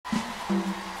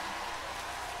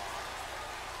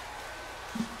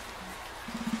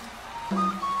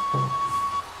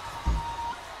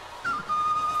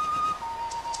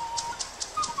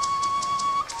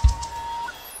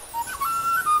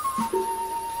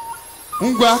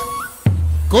Ngwa.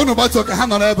 Go no bato ka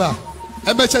hano eba.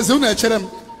 Ebe cheze una echerem.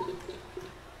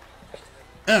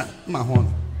 Ma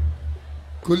hon.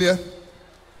 Kulia.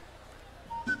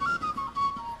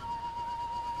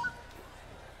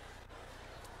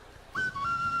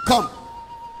 Come.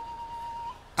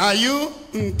 Are you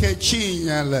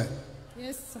Nkechinyele?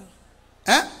 Yes, sir.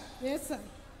 Eh? Yes, sir.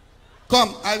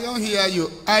 Come, I don't hear you.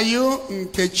 Are you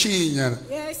Nkechinyele?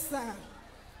 Yes, sir.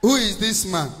 Who is this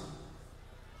man?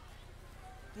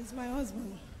 He's my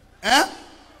husband. Eh?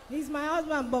 He's my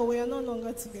husband, but we are no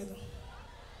longer together.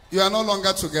 You are no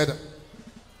longer together.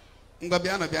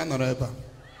 Ngabiana biana reba.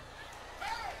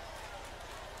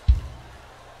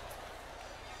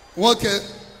 Okay.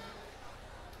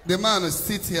 The man is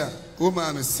sit here.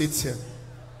 Woman is sit here.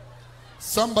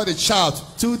 Somebody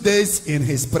shout 2 days in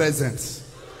his presence.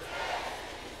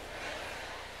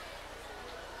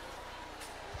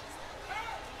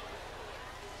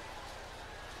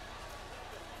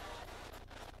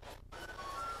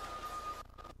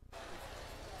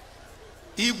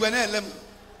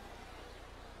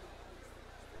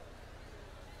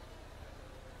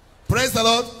 Praise the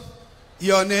Lord.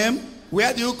 Your name?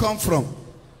 Where do you come from?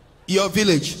 Your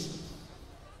village?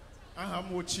 I'm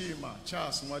Ochima,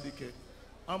 Charles Mwadike.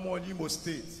 I'm on Imo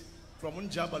State, from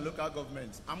Njaba local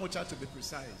government. Amocha to be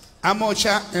precise.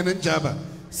 Amocha and Njaba.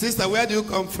 Sister, where do you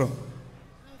come from?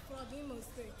 I'm from Imo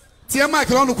State.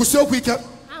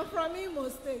 I'm from Imo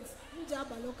State,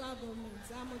 Njaba local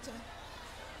government. Amocha.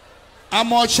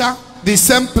 Amocha, the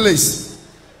same place.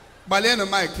 Baleno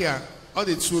Mike here, all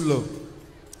the too low.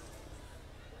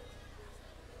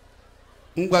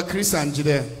 Ngwa Chris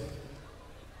Anjide.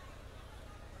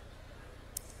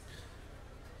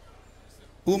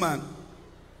 Woman,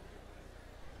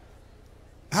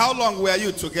 how long were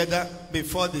you together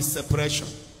before the separation?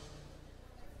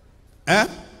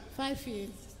 5 years.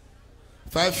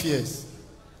 5 years.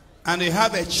 And you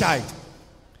have a child?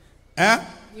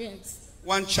 Yes.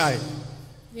 One child?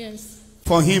 Yes.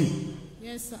 For him?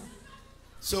 Yes, sir.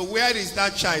 So where is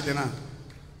that child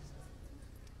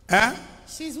now?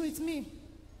 She's with me.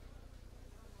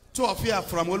 Two of you are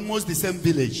from almost the same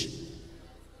village.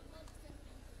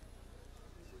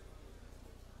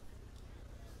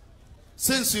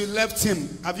 Since you left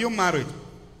him, have you married?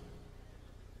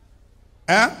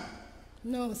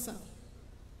 No, sir.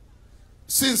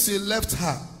 Since you left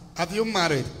her, have you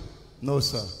married? No,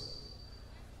 sir.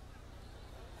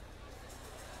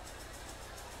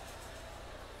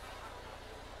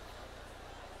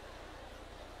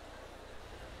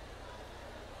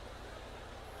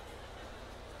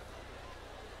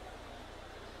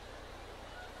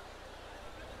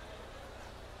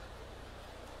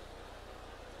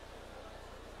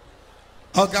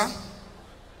 Okay.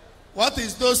 What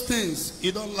is those things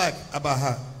you don't like about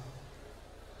her?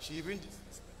 She even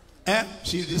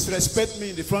she disrespect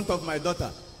me in the front of my daughter.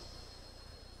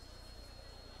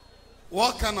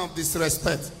 What kind of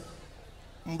disrespect?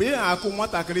 Mgbe akụ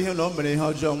nwatakịrị ihe na o mere ihe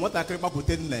ọjọọ, nwatakịrị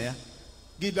gbapụta nna ya,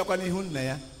 gị bịakwa n'ihu nna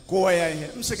ya, kụọ ya ihe,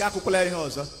 m sị gị akụkwala ya ihe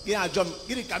ọzọ, gị ajọ m,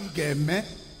 gịnị ka m ga-eme?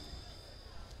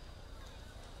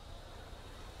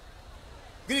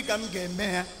 Gịnị ka m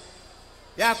ga-eme ya?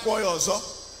 Ya kụọ ya ọzọ.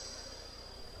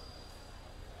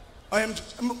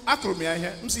 Akụrụ m ya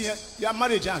ihe, m sị ya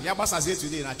marriage ahụ ya gbasazie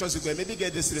today na achọzikwa eme, ebe ị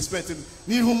ga-disrespect m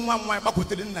n'ihu nwa m nwaanyị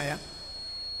gbapụtere nna ya.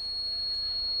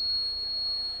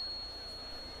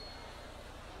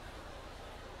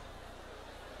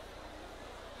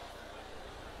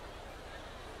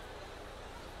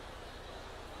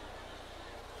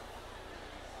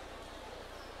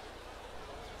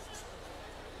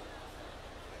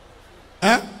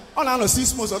 Ọ na-anọ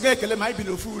 6 months, ọ ga-ekele ma anyị bi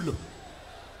n'ofu ụlọ.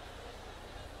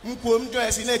 Mkwuo m jụọ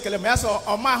ya si na-ekele ma ya sọ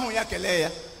ọma ahụ ya kelee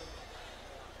ya.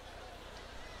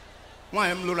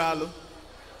 Nwaanyị m lụrụ alụ.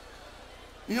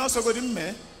 Ihe ọsọgodi m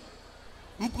mee,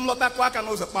 mlọtakwa aka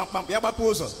n'ụzọ kpamkpam, ya gbapụ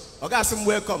ụzọ, ọ ga-asị m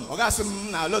welcome, ọ ga-asị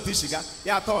m na lot ishiga,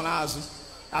 ya atọ n'azụ.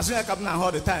 Azụ ya ka m na-ahụ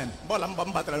all the time, bọọla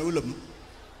m batara n'ụlọ m.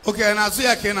 Okay, na azụ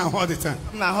ya ka ị na-ahụ all the time.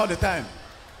 M na-ahụ all the time.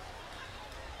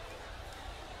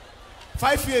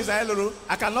 5 years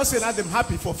I cannot say that I'm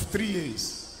happy for 3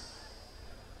 years.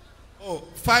 Oh,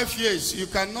 5 years. You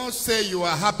cannot say you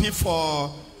are happy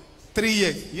for 3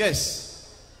 years. Yes.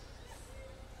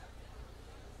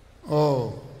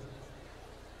 Oh.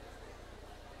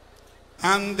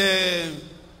 And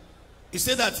he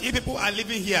said that if people are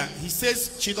living here, he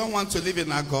says she don't want to live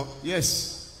in Ago.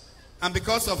 Yes. And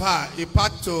because of her, he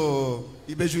packed to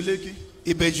Ibejuleki.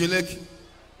 Ibejuleki.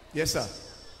 Yes, sir.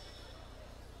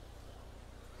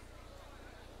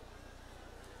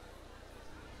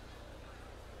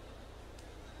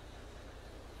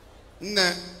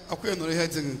 Nne, akwe no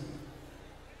heading.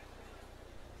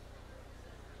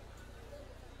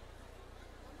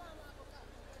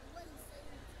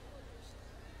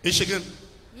 Michigan.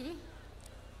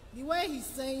 The way he's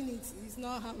saying it is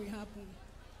not how it happened.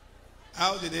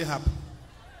 How did it happen?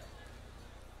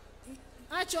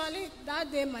 Actually,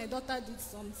 that day my daughter did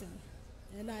something,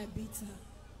 and I beat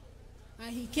her.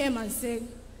 And he came and said,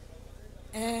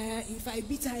 if I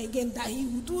beat her again, that he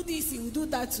will do this, he will do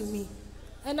that to me.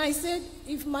 And I said,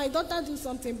 if my daughter do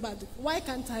something bad, why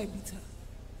can't I beat her?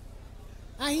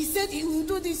 And he said, he will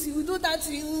do this, he will do that.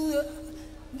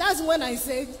 That's when I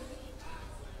said,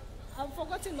 I've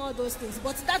forgotten all those things,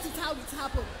 but that is how it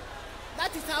happened.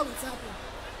 That is how it happened.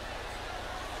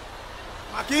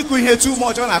 I can't hear too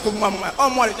much on a school.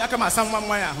 I'm more than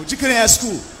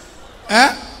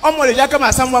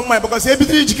someone because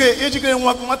every education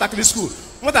work what school.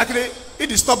 What actually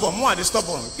it is stubborn, more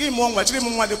stubborn. Give more watching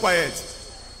more quiet.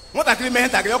 What actually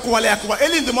meant that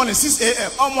early in the morning, 6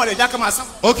 a.m. I'm more than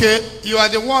Okay, you are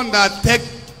the one that take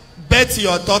bet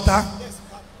your daughter.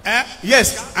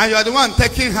 Yes. And you are the one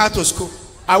taking her to school.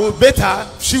 I will bet her,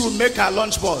 she will make her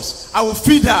lunch box. I will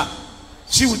feed her,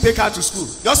 she will take her to school.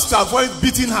 Just to avoid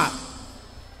beating her.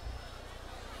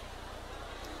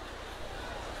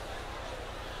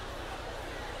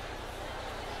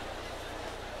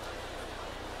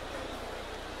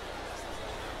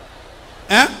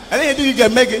 And then you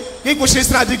get Megan, he was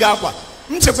just trying to dig out.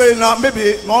 Maybe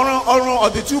or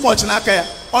the too much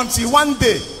until one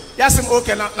day. Yes, I'm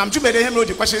okay. I'm too bad. I'm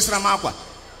the question.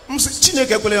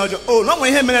 Oh, no,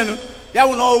 when him, ya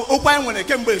will know open when I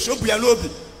came by shop. We are lobby.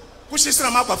 Push this for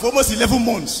almost 11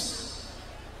 months.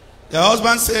 Your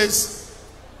husband says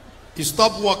he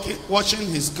stopped washing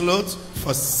his clothes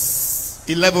for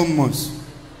 11 months.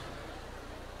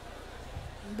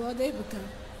 But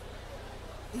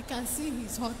he can see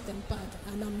he's hot-tempered,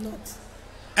 and I'm not.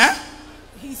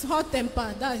 He's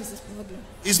hot-tempered. That is his problem.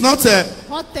 He's not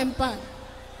hot-tempered.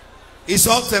 He's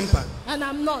hot-tempered. And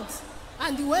I'm not.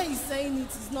 And the way he's saying it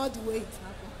is not the way it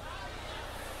happened.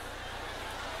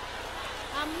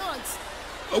 I'm not.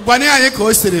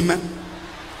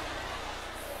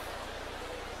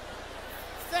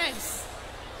 First.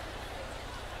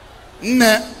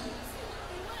 Ne.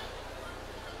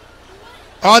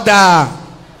 Order.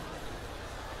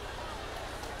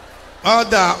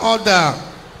 Order. Order.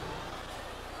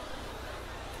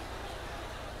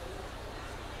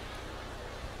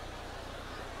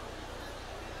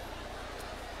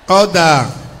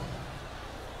 Order.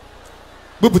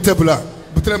 Bubutebula.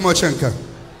 Butre Mochenka.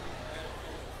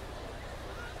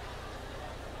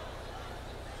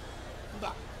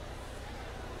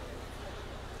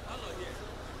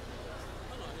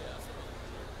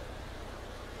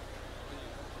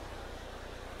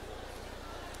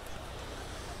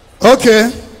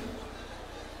 Okay.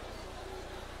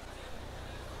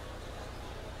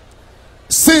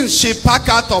 Since she packed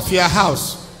out of your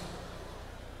house,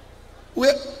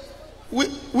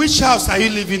 which house are you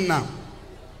living now?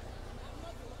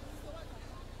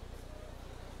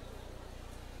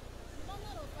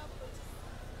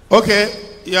 Okay,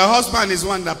 your husband is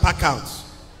one that packed out.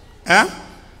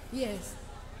 Yes.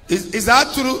 Is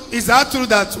that true? Is that true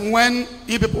that when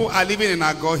you people are living in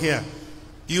Ago here,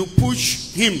 you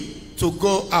push him to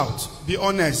go out? Be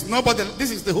honest. Nobody.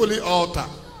 This is the holy altar.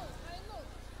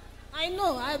 I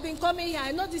know. I've been coming here.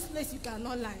 I know this place you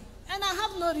cannot lie. And I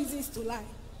have no reasons to lie.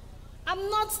 I'm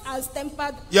not as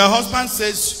tempered. Your husband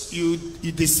says you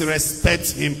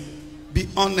disrespect him. Be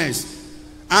honest.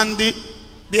 And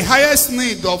the highest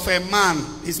need of a man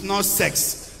is not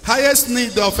sex. Highest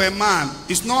need of a man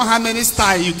is not how many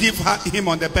style you give him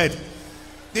on the bed.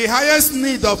 The highest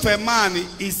need of a man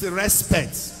is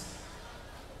respect.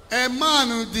 A man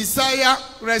who desire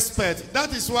respect.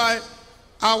 That is why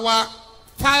our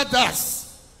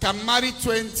fathers can marry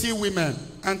 20 women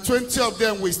and 20 of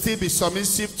them will still be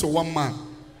submissive to one man.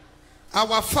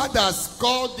 Our fathers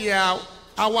call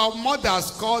our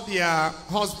mothers call their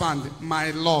husband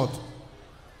my Lord.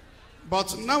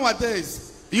 But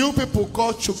nowadays, you people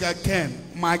call sugar cane,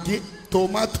 Maggi,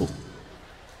 tomato.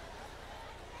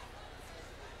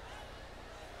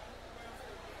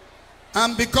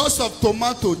 And because of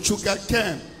tomato, sugar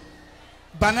cane,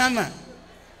 banana,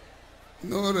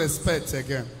 no respect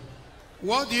again.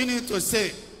 What do you need to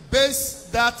say? Base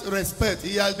that respect.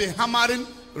 He has been hammering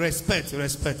respect,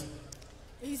 respect.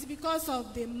 It's because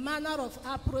of the manner of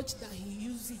approach that he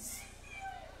uses.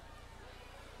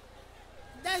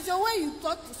 There's a way you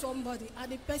talk to somebody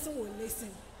and the person will listen.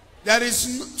 There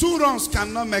is two wrongs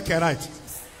cannot make a right.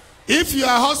 If your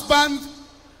husband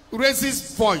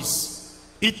raises voice,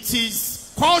 it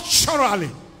is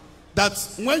culturally that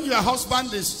when your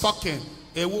husband is talking,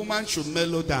 a woman should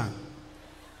mellow down.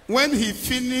 When he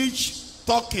finish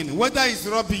talking, whether it's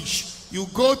rubbish, you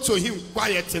go to him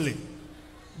quietly.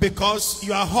 Because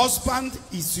your husband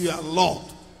is your Lord.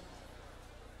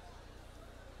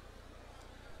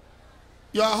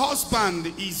 Your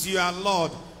husband is your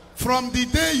Lord. From the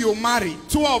day you marry,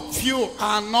 two of you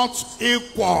are not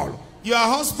equal. Your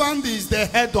husband is the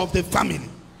head of the family.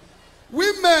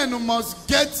 Women must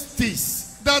get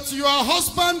this, that your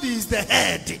husband is the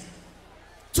head.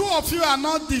 Two of you are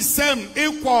not the same,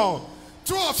 equal.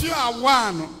 Two of you are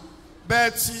one,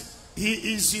 but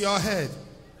he is your head.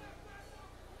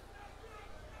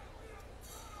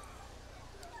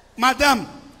 Madam,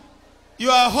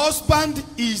 your husband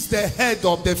is the head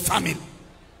of the family.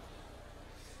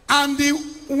 And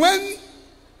when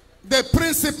the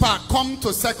principal come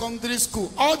to secondary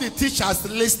school, all the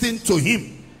teachers listen to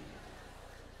him.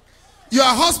 Your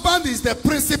husband is the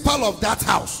principal of that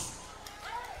house.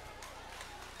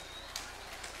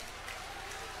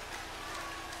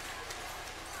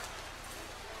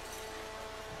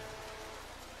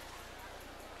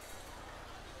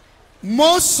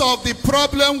 Most of the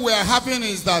problem we're having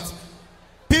is that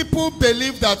people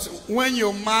believe that when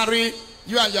you marry,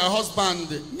 you and your husband.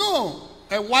 No,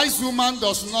 a wise woman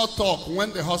does not talk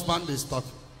when the husband is talking.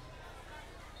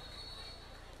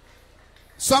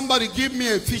 Somebody give me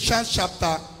Ephesians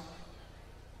chapter.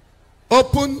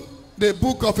 Open the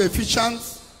book of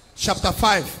Ephesians chapter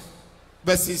 5,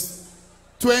 verses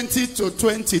 20 to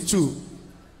 22.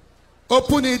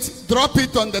 Open it, drop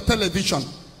it on the television.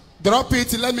 Drop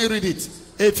it, let me read it.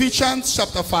 Ephesians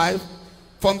chapter 5,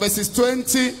 from verses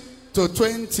 20 to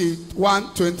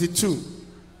 21, 22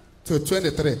 to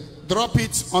 23. Drop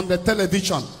it on the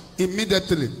television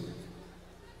immediately.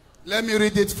 Let me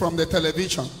read it from the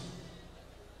television.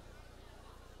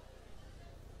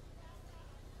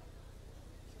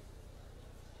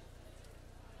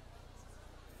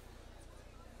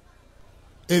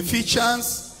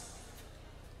 Ephesians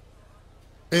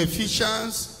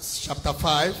chapter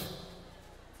 5,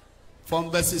 from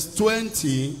verses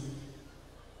 20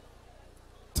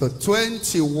 to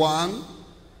 21,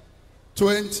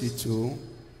 22.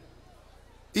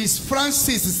 Is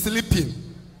Francis sleeping?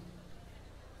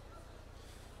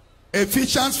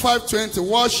 Ephesians 5:20.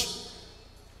 Wash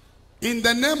in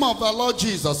the name of the Lord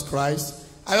Jesus Christ.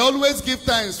 I always give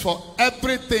thanks for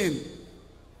everything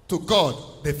to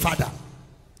God the Father.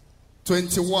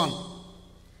 21.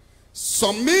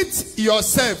 Submit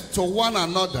yourself to one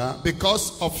another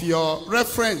because of your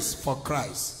reverence for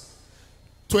Christ.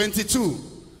 22.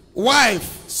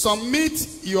 Wife,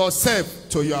 submit yourself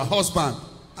to your husband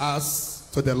as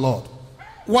to the Lord.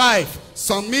 Wife,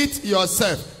 submit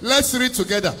yourself. Let's read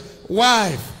together.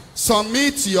 Wife,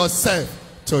 submit yourself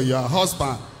to your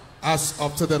husband as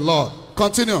up to the Lord.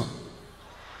 Continue.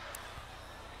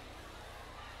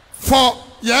 For,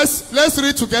 yes, let's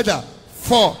read together.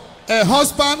 For a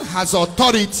husband has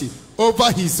authority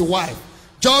over his wife,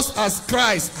 just as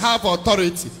Christ have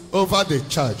authority over the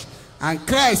church, and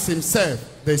Christ himself,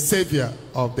 the Savior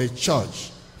of the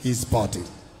church, his body.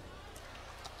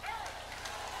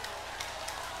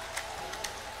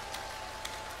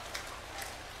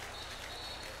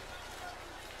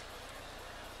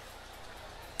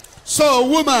 So,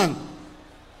 woman,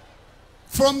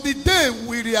 from the day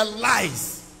we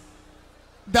realize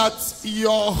that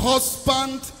your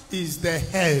husband is the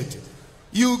head,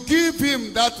 you give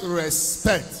him that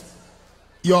respect.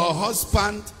 Your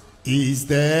husband is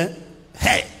the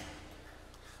head.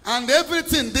 And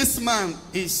everything this man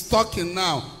is talking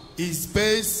now is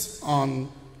based on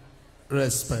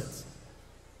respect.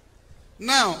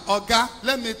 Now, Oga,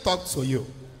 let me talk to you.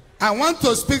 I want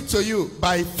to speak to you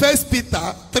by 1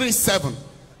 Peter 3:7.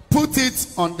 Put it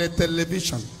on the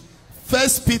television.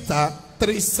 1 Peter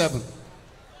 3:7.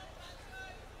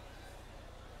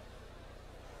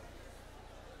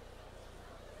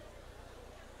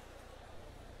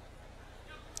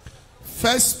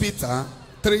 1 Peter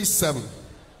 3:7.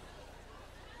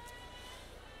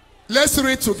 Let's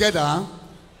read together.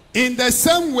 In the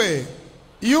same way,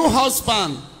 you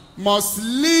husband must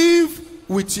live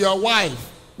with your wife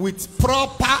with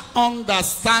proper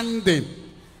understanding,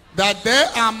 that they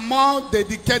are more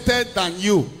dedicated than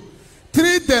you.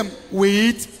 Treat them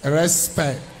with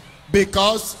respect,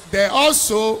 because they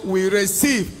also will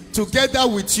receive together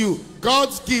with you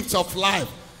God's gift of life.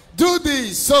 Do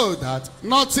this so that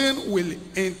nothing will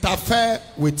interfere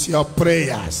with your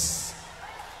prayers.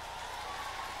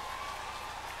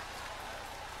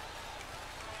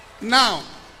 Now,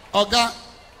 Oga,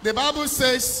 the Bible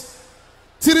says,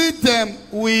 treat them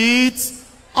with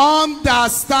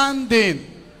understanding.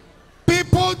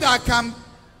 People that can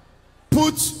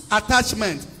put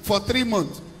attachment for 3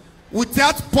 months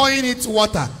without pouring it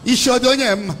water,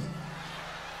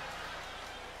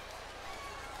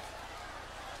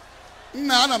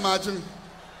 No, no, imagine.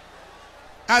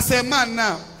 As a man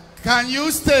now, can you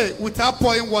stay without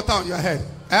pouring water on your head?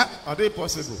 Are they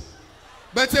possible?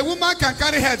 But a woman can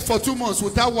carry head for 2 months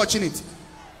without watching it.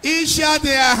 Isha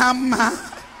de hammer.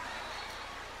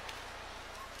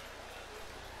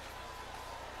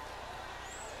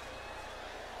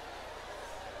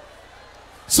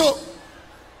 So,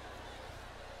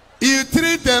 you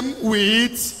treat them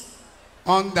with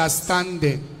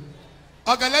understanding.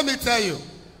 Okay, let me tell you.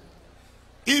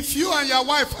 If you and your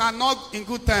wife are not in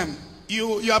good time,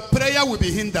 your prayer will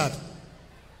be hindered.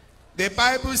 The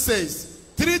Bible says,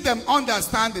 treat them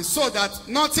understanding so that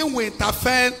nothing will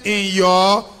interfere in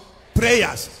your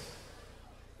prayers.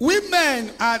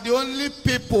 Women are the only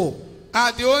people,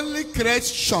 are the only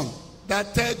creation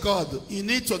that tell God, you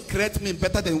need to create me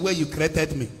better than where you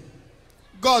created me.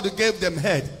 God gave them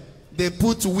head, they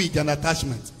put wig and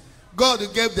attachment. God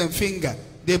gave them finger,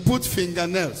 they put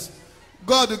fingernails.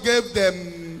 God gave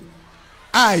them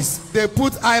eyes, they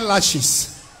put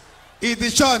eyelashes. It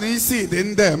is shown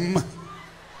in them.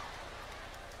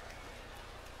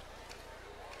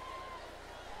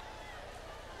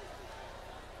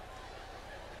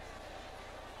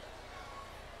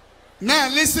 Now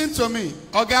listen to me,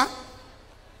 Oga.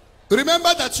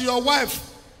 Remember that your wife,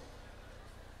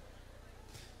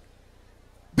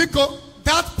 because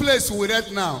that place we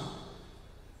read now,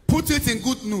 put it in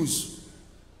good news.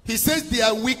 He says they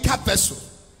are weaker vessels.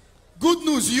 Good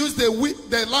news, use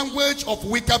the language of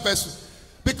weaker vessels.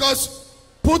 Because,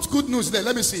 put good news there,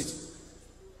 let me see it.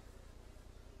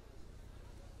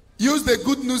 Use the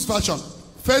good news version.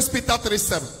 1 Peter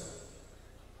 3:7.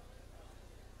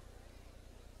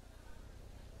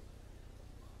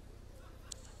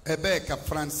 Rebecca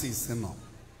Francis, no.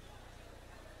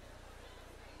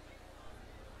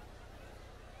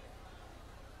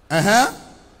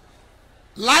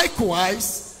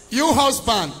 Likewise, you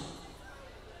husband,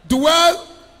 dwell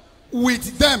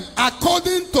with them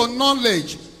according to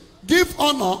knowledge. Give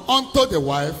honor unto the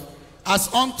wife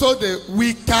as unto the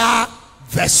weaker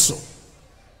vessel.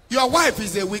 Your wife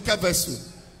is a weaker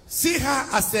vessel. See her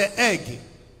as an egg.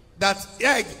 That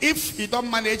egg, if you don't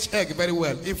manage egg very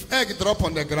well, if egg drop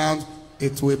on the ground,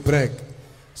 it will break.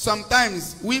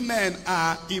 Sometimes women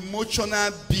are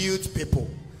emotional built people.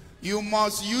 You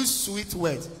must use sweet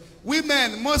words.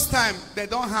 Women, most time, they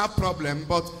don't have problem,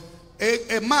 but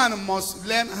a man must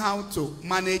learn how to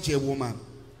manage a woman.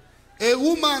 A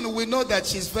woman will know that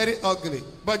she's very ugly,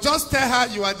 but just tell her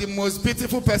you are the most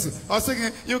beautiful person. Or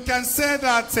saying, you can say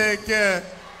that,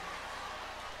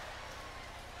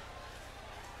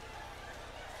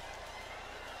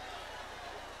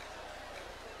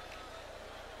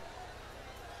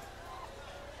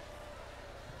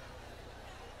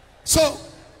 so,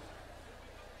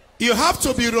 you have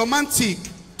to be romantic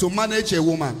to manage a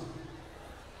woman.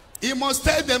 You must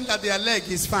tell them that their leg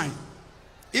is fine.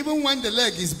 Even when the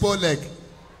leg is bow leg.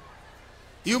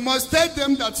 You must tell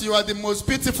them that you are the most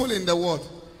beautiful in the world.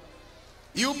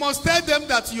 You must tell them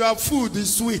that your food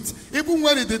is sweet. Even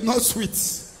when it is not sweet.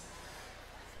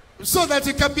 So that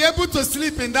you can be able to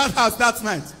sleep in that house that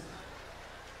night.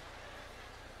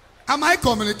 Am I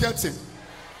communicating?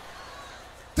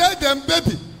 Tell them,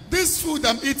 baby, this food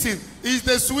I'm eating is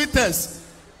the sweetest.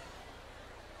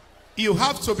 You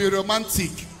have to be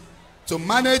romantic to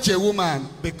manage a woman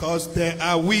because they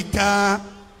are weaker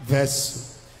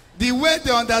vessels. The way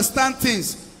they understand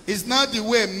things is not the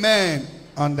way men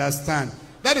understand.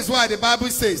 That is why the Bible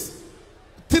says,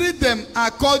 treat them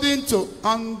according to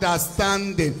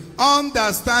understanding.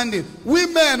 Understanding.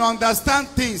 Women understand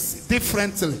things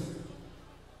differently.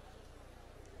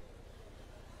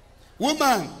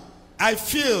 Woman, I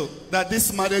feel that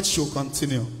this marriage should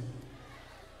continue.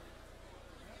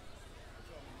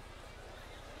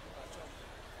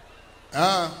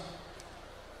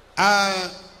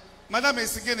 Madam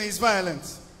Esigene is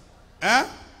violent.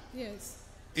 Yes.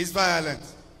 It's violent.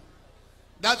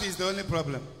 That is the only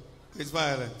problem. It's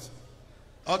violent.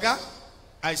 Okay?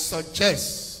 I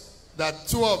suggest that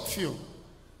two of you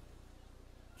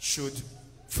should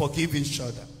forgive each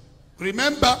other.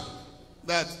 Remember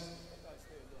that.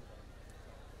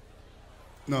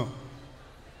 No.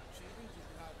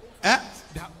 The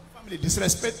family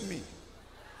disrespect me.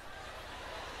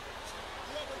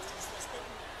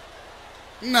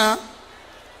 Nah.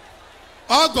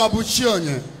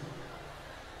 Ogobuchionye.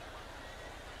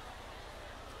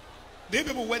 Did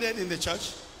people wedded in the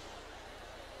church?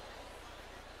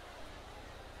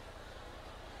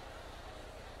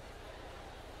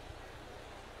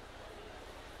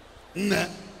 Nah.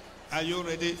 Are you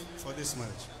ready for this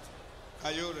marriage?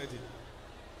 Are you ready?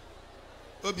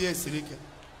 Obi Esirika.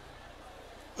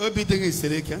 Obi Ding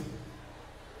Esirika.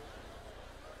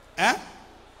 Eh?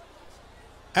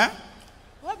 Eh?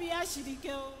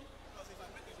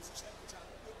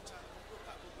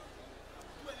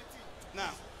 Now.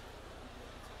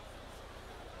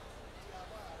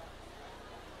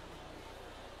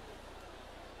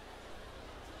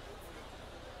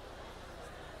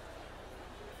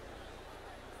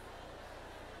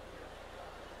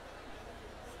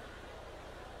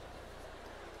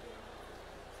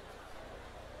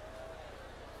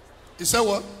 You said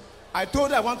what? I told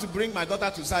her I want to bring my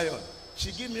daughter to Zion.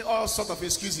 She gave me all sorts of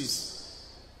excuses.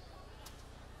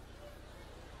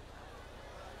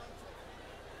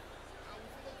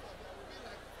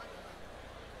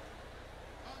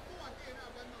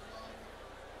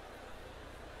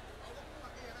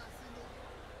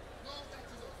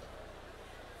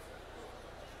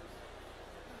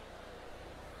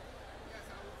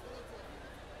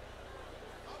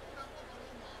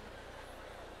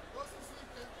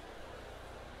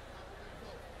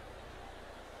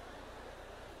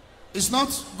 It's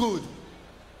not good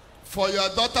for your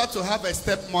daughter to have a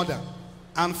stepmother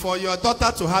and for your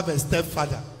daughter to have a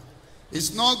stepfather.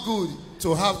 It's not good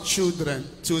to have children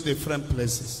two different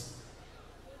places.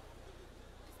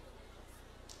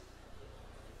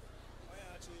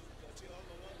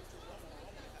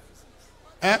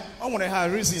 I want to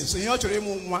have reasons. So you're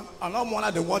one, and I'm one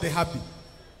of the world happy.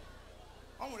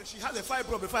 She had a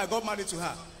fibroid before I got married to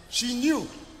her. She knew.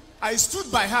 I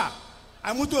stood by her.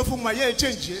 I moved to my year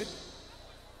change.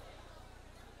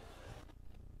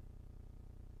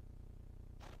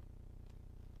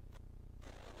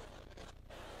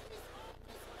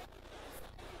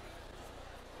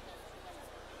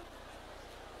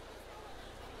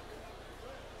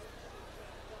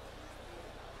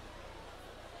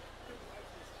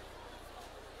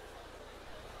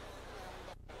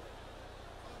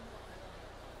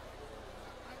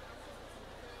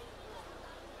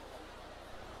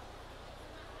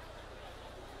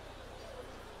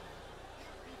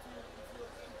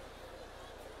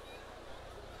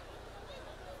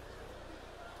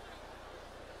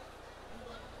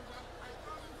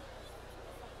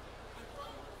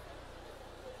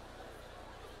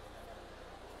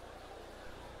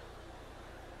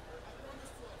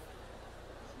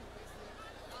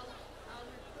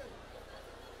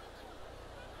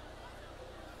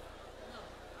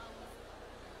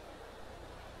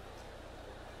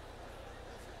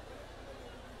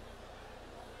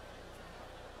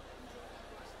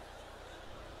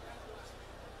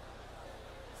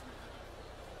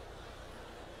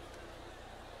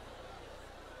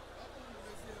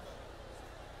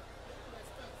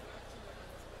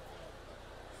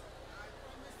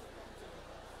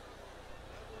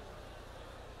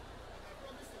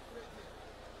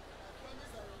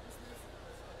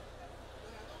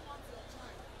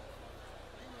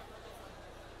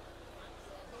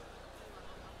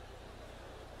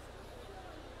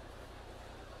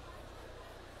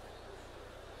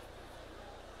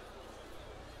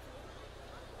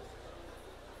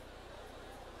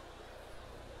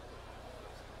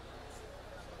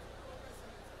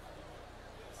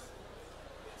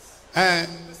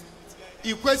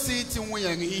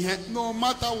 No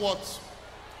matter what,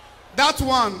 that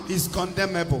one is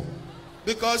condemnable,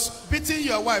 because beating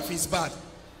your wife is bad.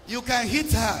 You can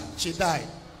hit her, she die.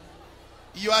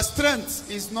 Your strength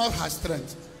is not her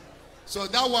strength, so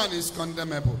that one is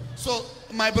condemnable. So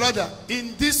my brother,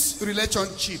 in this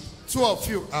relationship, two of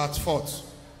you are at fault.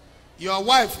 Your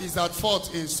wife is at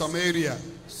fault in some area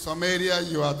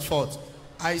you are at fault.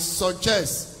 I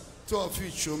suggest two of you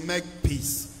should make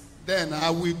peace. Then I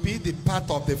will be the part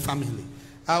of the family.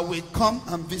 I will come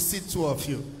and visit two of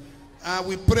you. I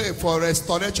will pray for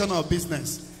restoration of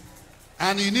business.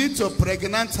 And you need to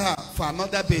pregnant her for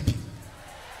another baby,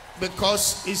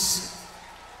 because it's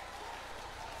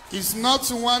not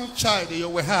one child you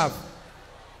will have.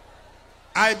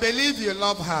 I believe you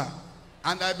love her,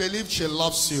 and I believe she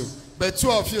loves you. But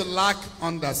two of you lack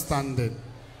understanding.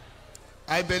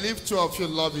 I believe two of you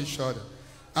love each other.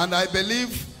 And I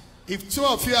believe if two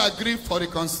of you agree for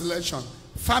reconciliation,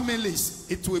 families,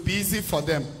 it will be easy for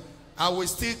them. I will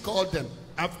still call them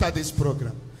after this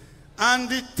program. And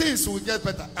the things will get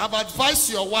better. I've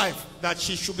advised your wife that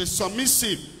she should be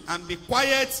submissive and be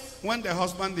quiet when the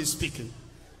husband is speaking.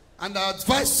 And I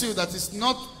advise you that it's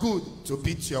not good to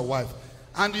beat your wife.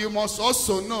 And you must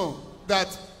also know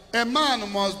that a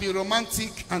man must be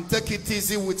romantic and take it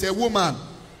easy with a woman.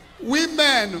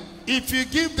 Women, if you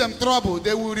give them trouble,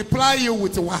 they will reply you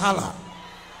with wahala.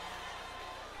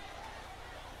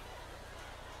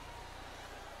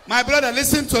 My brother,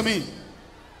 listen to me.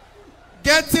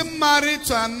 Getting married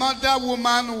to another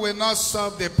woman will not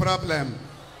solve the problem.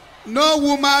 No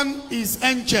woman is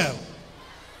angel.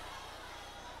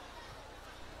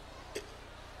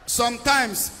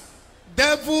 Sometimes,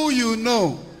 devil you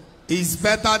know is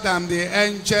better than the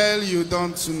angel you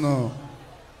don't know.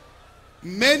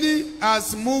 Many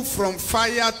has moved from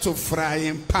fire to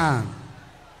frying pan.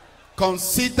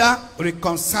 Consider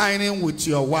reconciling with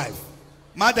your wife.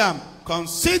 Madam,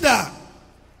 consider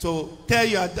to tell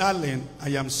your darling, I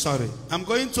am sorry. I'm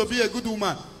going to be a good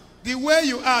woman. The way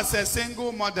you are as a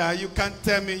single mother, you can't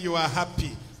tell me you are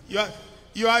happy.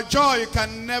 Your joy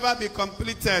can never be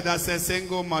completed as a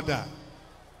single mother.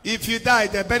 If you die,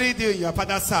 they buried you in your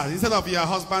father's house instead of your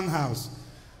husband's house.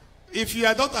 If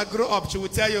your daughter grow up, she will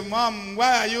tell you, Mom,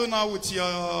 why are you not with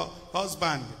your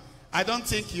husband? I don't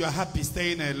think you are happy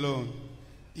staying alone.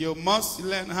 You must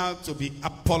learn how to be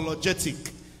apologetic.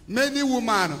 Many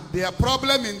women, their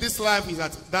problem in this life is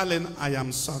that, darling, I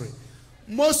am sorry.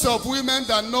 Most of women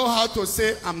that know how to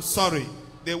say, I'm sorry,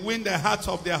 they win the heart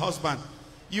of their husband.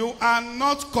 You are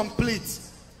not complete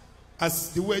as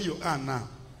the way you are now.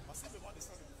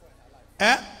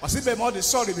 Must more the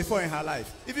sorry before in her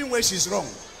life, even when she's wrong.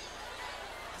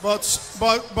 But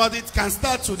it can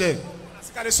start today.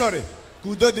 Sorry.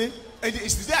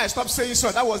 It's the day I stopped saying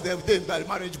sorry. That was the day that the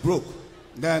marriage broke.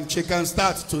 Then she can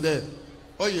start today.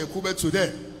 Oh, yeah, Kube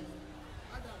today.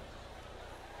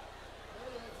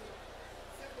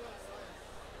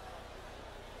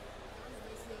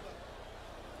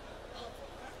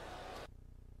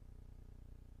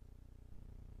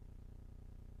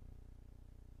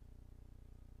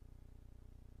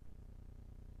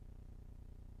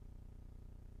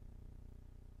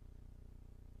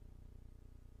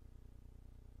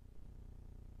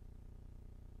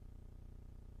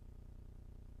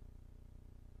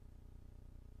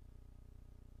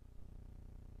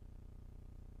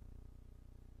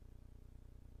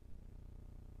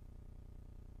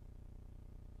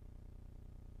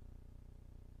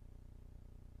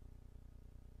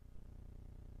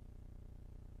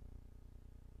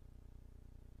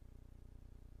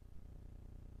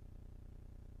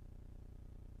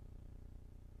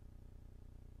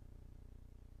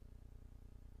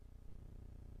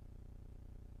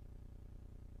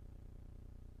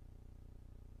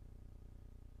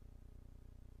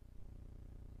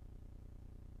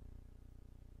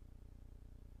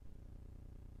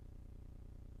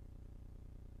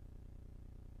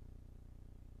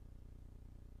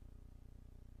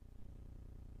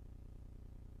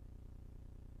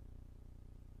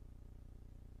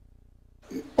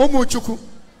 Omochuku.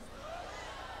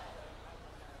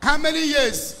 How many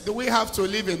years do we have to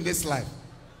live in this life?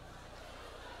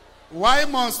 Why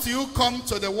must you come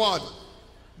to the world?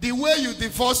 The way you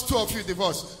divorce, two of you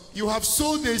divorce, you have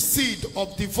sowed a seed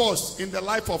of divorce in the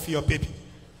life of your baby.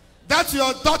 That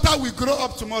your daughter will grow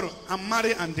up tomorrow and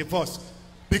marry and divorce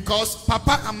because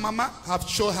Papa and Mama have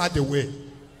shown her the way.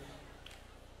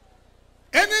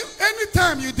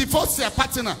 Anytime you divorce your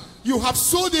partner, you have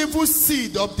sowed evil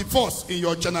seed of divorce in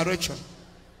your generation.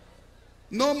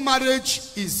 No marriage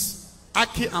is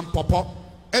Aki and Popo.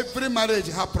 Every marriage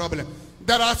has problem.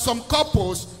 There are some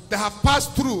couples that have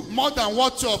passed through more than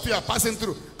what two of you are passing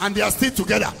through, and they are still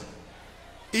together.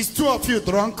 Is two of you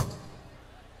drunk?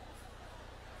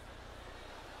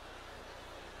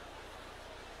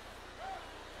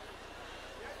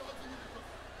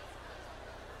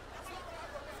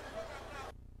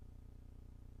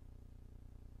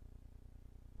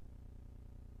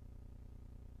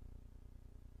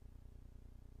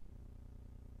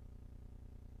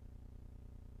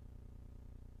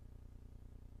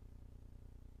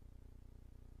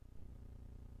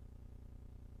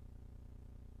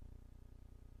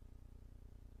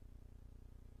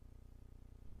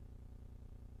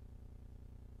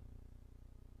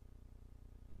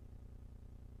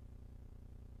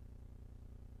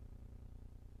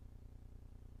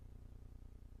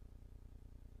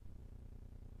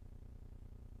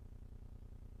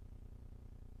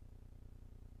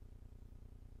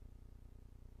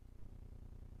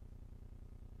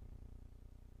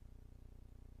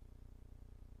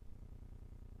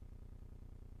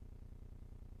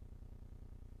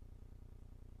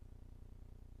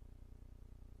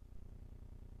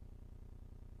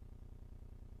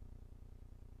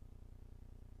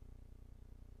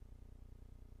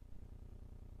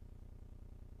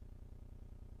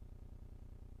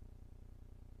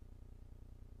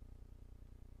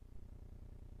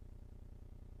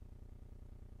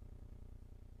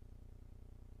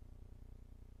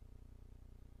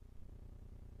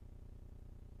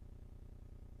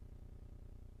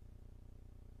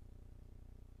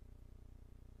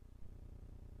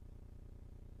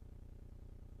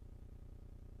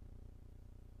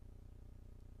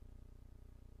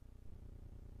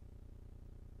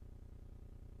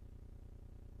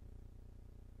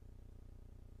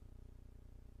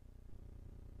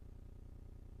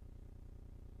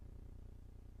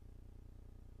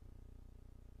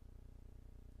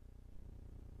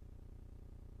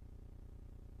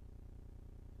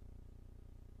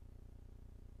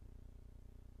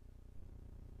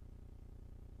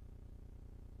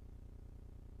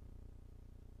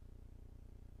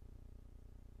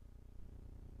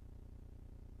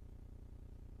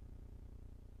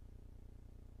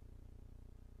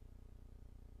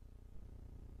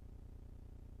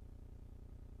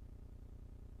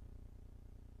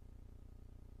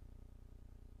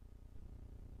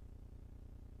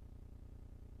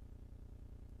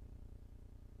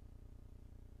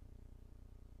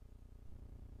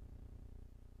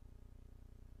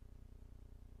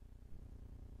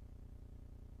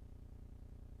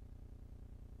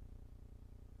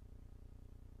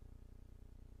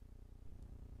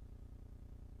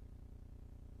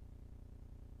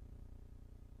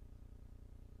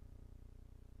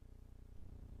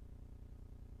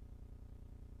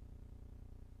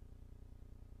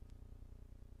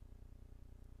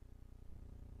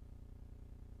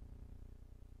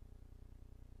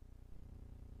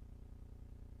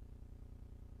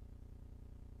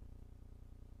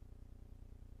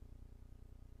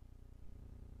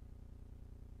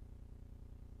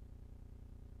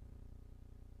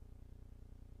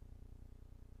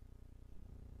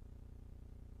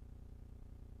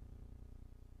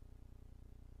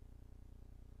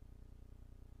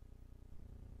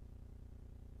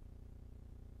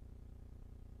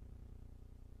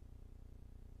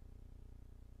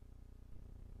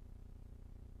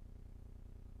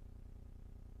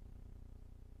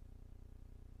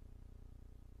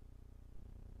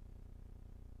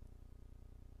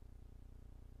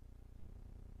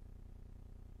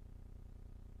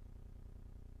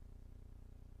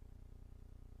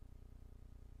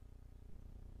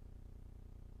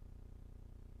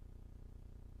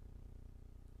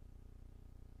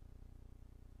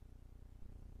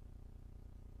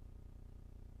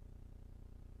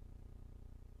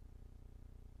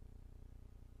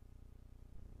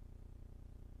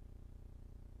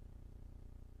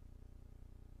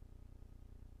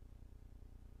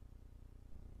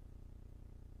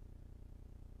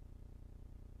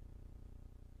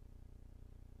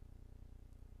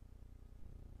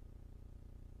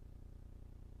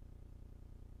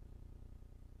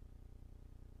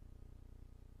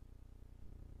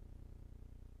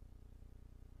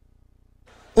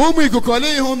 Umu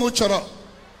ikukole ihe unu chọrọ.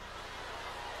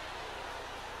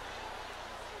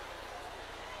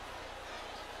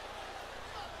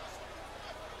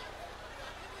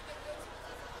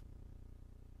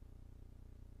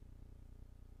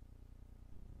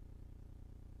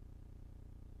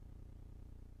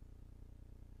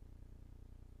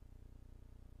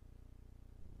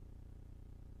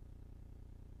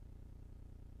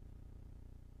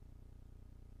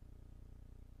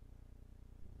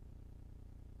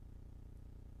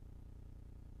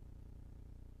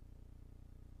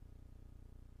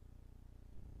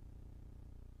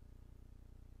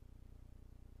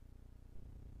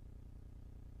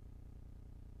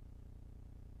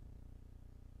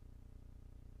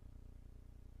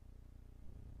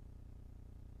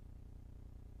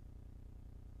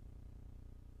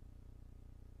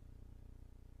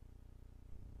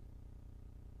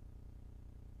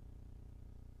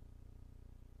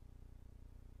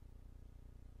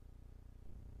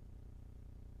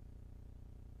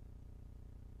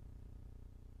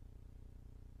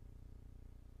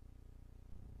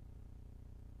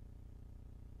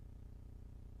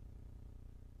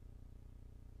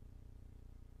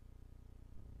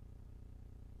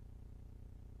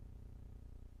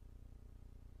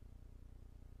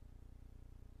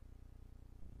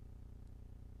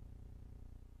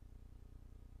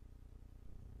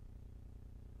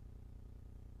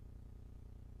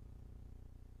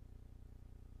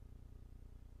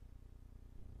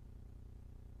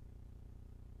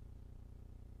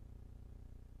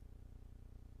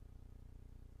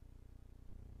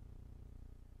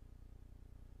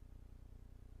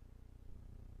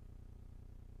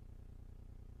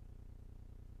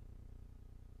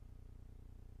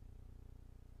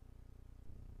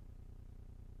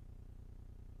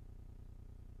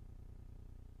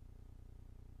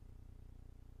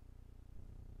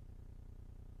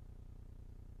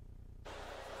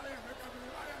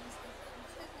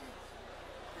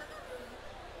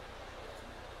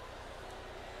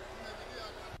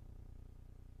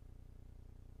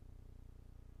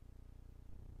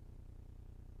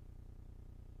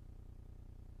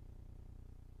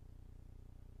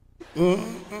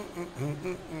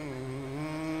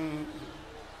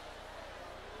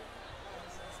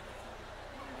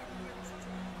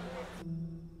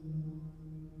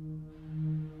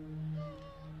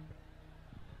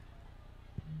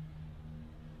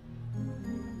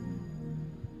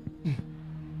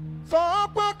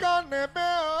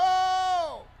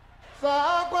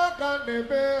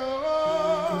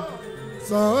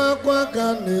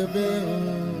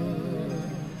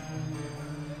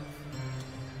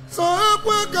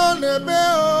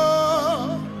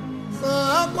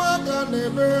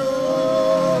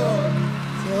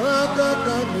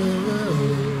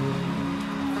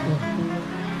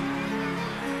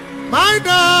 My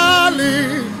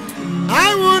darling,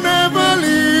 I will never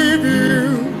leave you.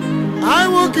 I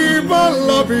will keep on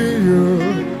loving you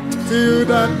till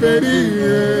that very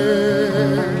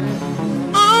end.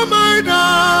 Oh, my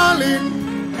darling,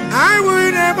 I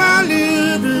will never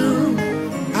leave you.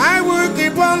 I will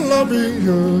keep on loving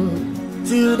you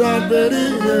till that very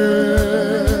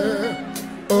end.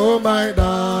 Oh, my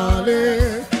darling,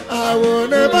 I will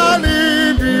never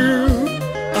leave you.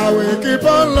 I will keep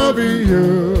on loving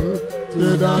you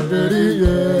till that very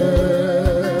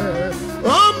end.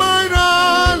 Oh, my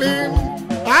darling,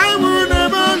 I will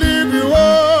never leave you.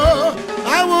 Oh,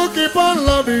 I will keep on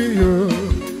loving you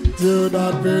till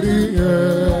that very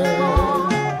end.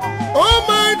 Oh,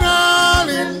 my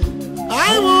darling,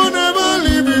 I will never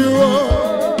leave you.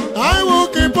 Oh, I will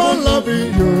keep on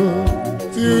loving you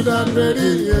till that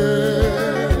very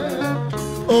end.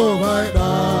 Oh, my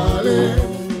darling,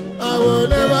 I will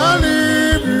never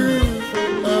leave you.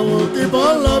 I will keep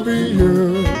on loving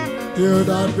you till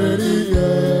that very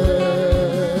end.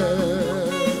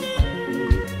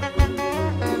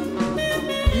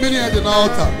 Many at the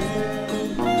altar.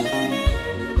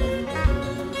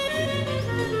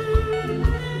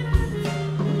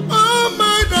 Oh,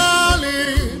 my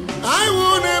darling, I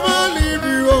will never leave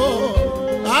you. Oh,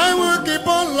 I will keep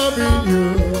on loving you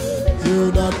till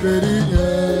that very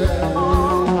end.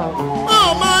 Oh,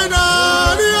 my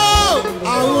darling, oh,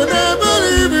 I will never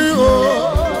leave you.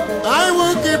 Oh, I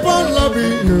will keep on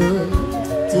loving you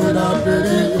till that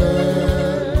very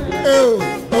end. Oh,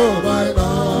 oh, my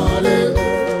darling,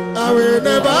 I will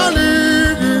never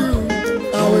leave you.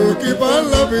 I will keep on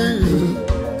loving you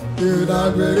till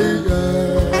that very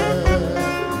end.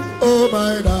 Oh,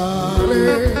 my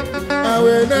darling, I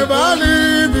will never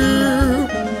leave you.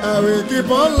 I will keep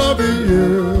on loving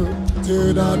you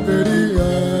till that very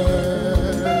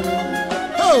end.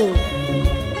 Oh!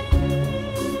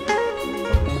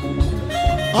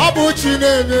 Abuchi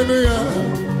ne ya.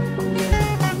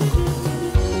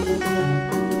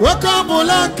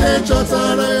 Wakabula ke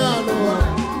chotara ya no.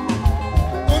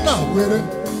 Una were.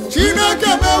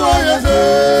 Chineke mewo yeze.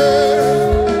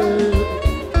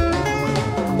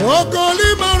 Okoli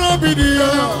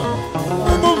marabidia.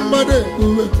 Mummade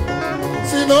uwe.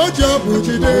 Sinoja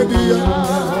buchi dia.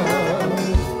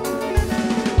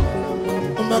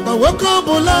 Maka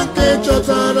wakabula ke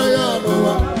chotara ya no.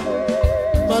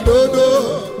 Madodo.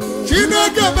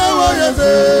 Chineke mewo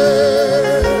yeze.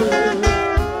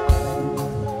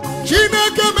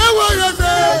 Chineke mewo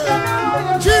yeze.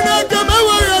 Chineke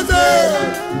mewo yeze.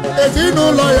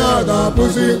 Ezinụlọ ya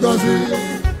ga-abụzi ngọzi.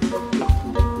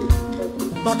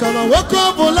 Maka na nwoke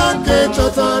ọbụla nke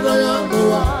chọtara ya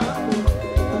n'ụwa.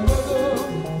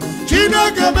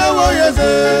 Chineke mewo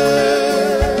yeze.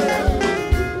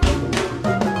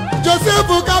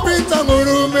 Joseph kapịnta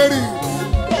hụrụ Mary.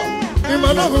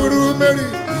 Imana hụrụ Mary.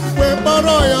 Wee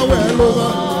kpọrọ ya wee lụba.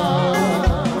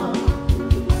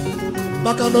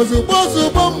 Maka na ozugbo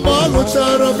mgbe ọ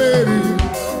lụchara Mary.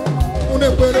 Unu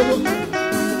ekwerewo.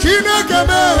 Chineke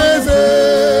mewo yeze.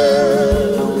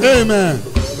 Amen.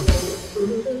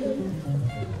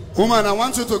 Woman, I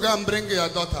want you to go and bring your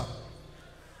daughter.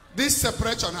 This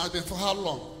separation has been for how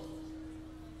long?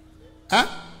 Huh?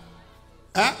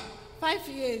 Huh? 5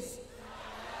 years.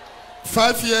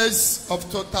 5 years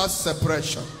of total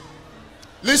separation.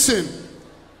 Listen.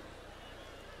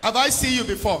 Have I seen you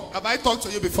before? Have I talked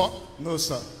to you before? No,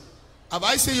 sir. Have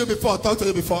I seen you before? Talked to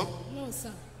you before? No,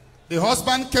 sir. The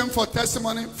husband came for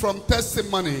testimony. From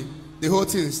testimony, the whole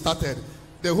thing started.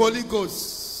 The Holy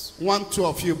Ghost wants two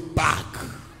of you back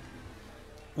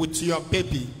with your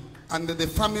baby, and the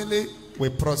family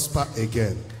will prosper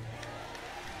again.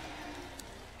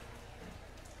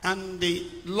 And the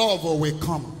love will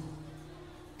come.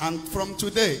 And from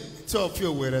today, two of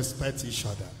you will respect each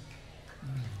other.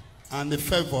 And the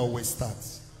favor will start.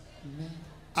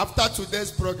 After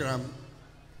today's program,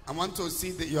 I want to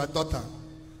see your daughter.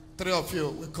 3 of you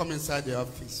will come inside the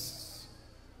office.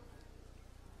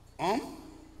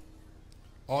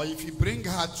 Or if you bring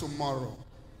her tomorrow,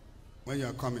 when you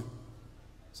are coming,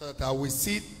 so that I will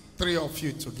see 3 of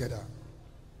you together.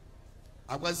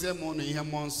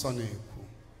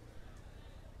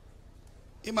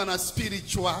 Even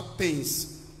spiritual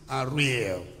things are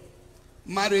real.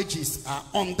 Marriages are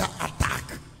under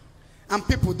attack. And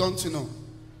people don't know.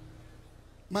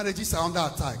 Marriages are under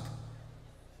attack.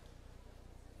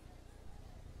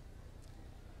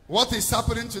 What is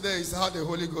happening today is how the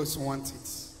Holy Ghost wants it.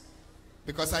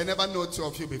 Because I never know 2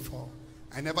 of you before.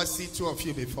 I never see 2 of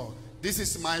you before. This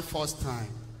is my first time.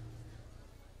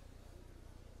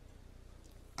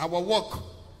 Our work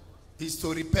is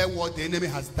to repair what the enemy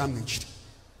has damaged.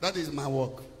 That is my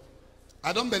work.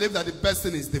 I don't believe that the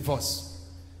person is divorced.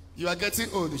 You are getting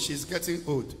old, she's getting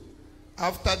old.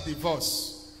 After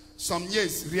divorce, some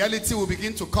years, reality will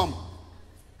begin to come.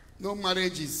 No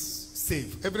marriage is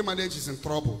safe. Every marriage is in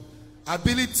trouble.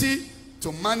 Ability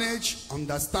to manage,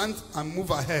 understand, and move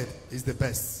ahead is the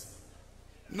best.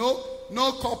 No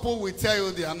couple will tell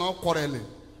you they are not quarreling.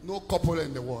 No couple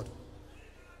in the world.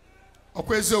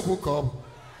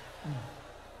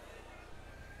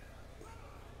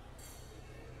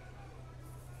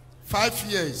 5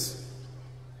 years.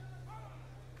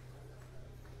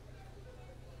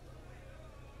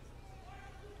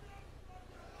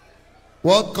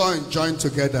 What God joined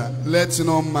together, let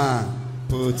no man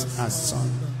put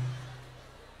asunder.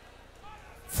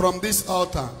 From this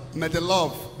altar, may the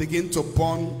love begin to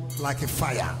burn like a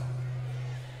fire.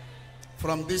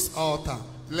 From this altar,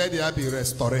 let there be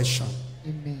restoration.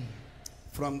 Amen.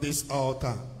 From this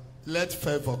altar, let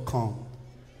favor come.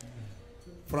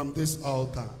 From this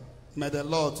altar, may the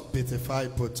Lord beautify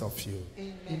both of you.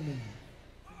 Amen.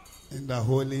 In the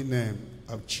holy name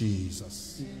of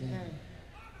Jesus. Amen.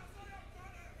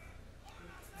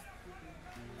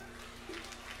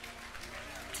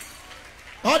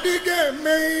 Odige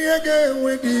me again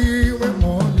with you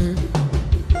morning.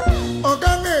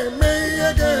 Ogane me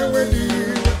again with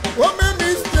you. What me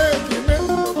mistake me?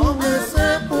 Always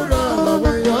say pura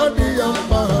when you're the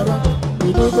ampara.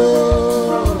 You know.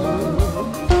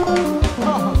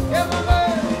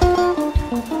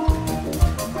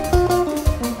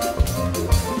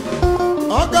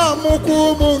 Oga muku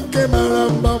munke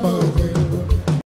maramba.